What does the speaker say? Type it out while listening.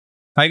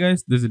Hi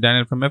guys, this is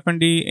Daniel from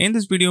F&D. In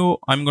this video,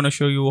 I'm going to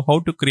show you how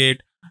to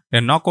create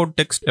a knockout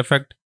text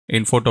effect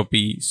in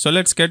Photopea. So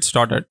let's get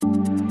started.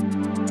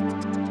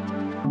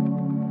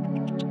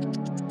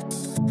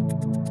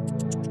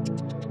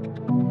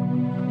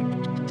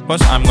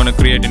 First, I'm going to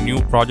create a new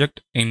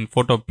project in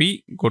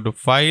Photopea. Go to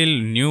File,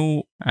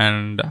 New,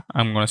 and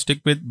I'm going to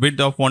stick with width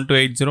of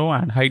 1280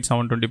 and height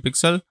 720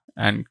 pixel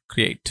and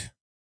create.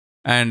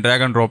 And drag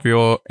and drop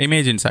your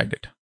image inside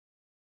it.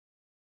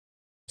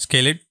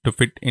 Scale it to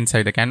fit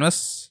inside the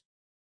canvas.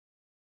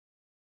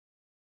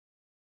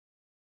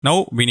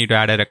 Now we need to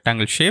add a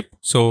rectangle shape.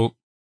 So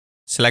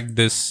select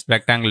this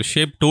rectangle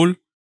shape tool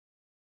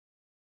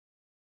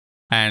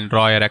and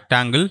draw a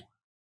rectangle.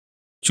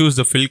 Choose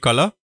the fill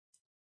color.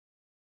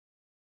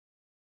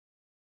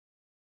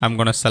 I'm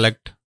going to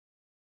select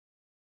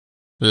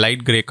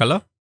light gray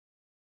color.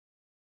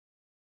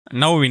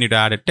 Now we need to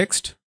add a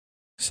text.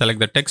 Select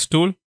the text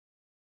tool.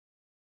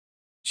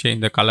 Change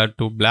the color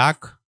to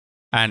black.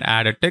 And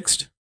add a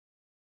text.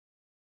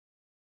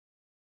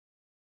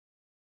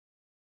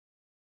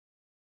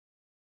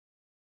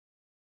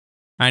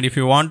 And if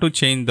you want to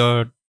change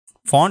the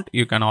font,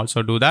 you can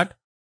also do that.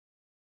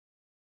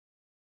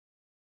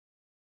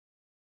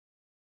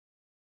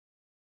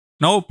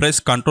 Now press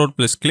Ctrl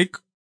plus click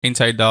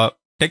inside the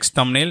text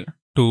thumbnail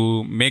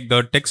to make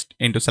the text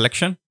into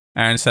selection,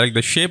 and select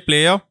the shape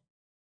layer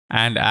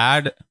and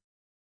add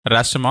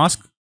raster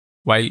mask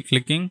while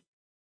clicking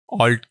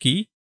Alt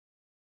key.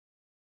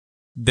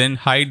 Then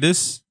hide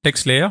this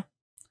text layer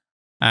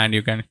and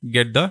you can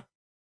get the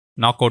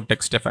knockout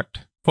text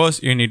effect.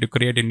 First, you need to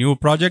create a new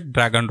project,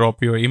 drag and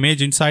drop your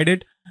image inside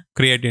it,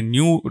 create a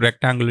new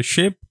rectangular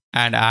shape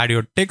and add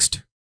your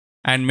text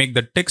and make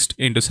the text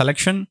into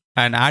selection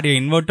and add an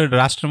inverted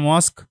raster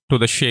mask to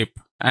the shape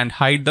and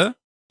hide the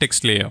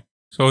text layer.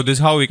 So this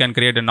is how we can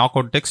create a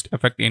knockout text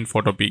effect in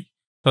Photopea.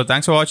 So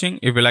thanks for watching.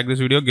 If you like this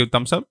video, give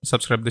thumbs up,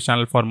 subscribe to the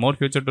channel for more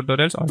future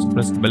tutorials, also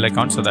press the bell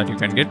icon so that you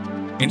can get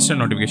instant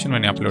notification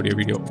when I upload your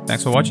video.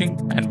 Thanks for watching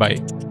and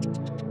bye.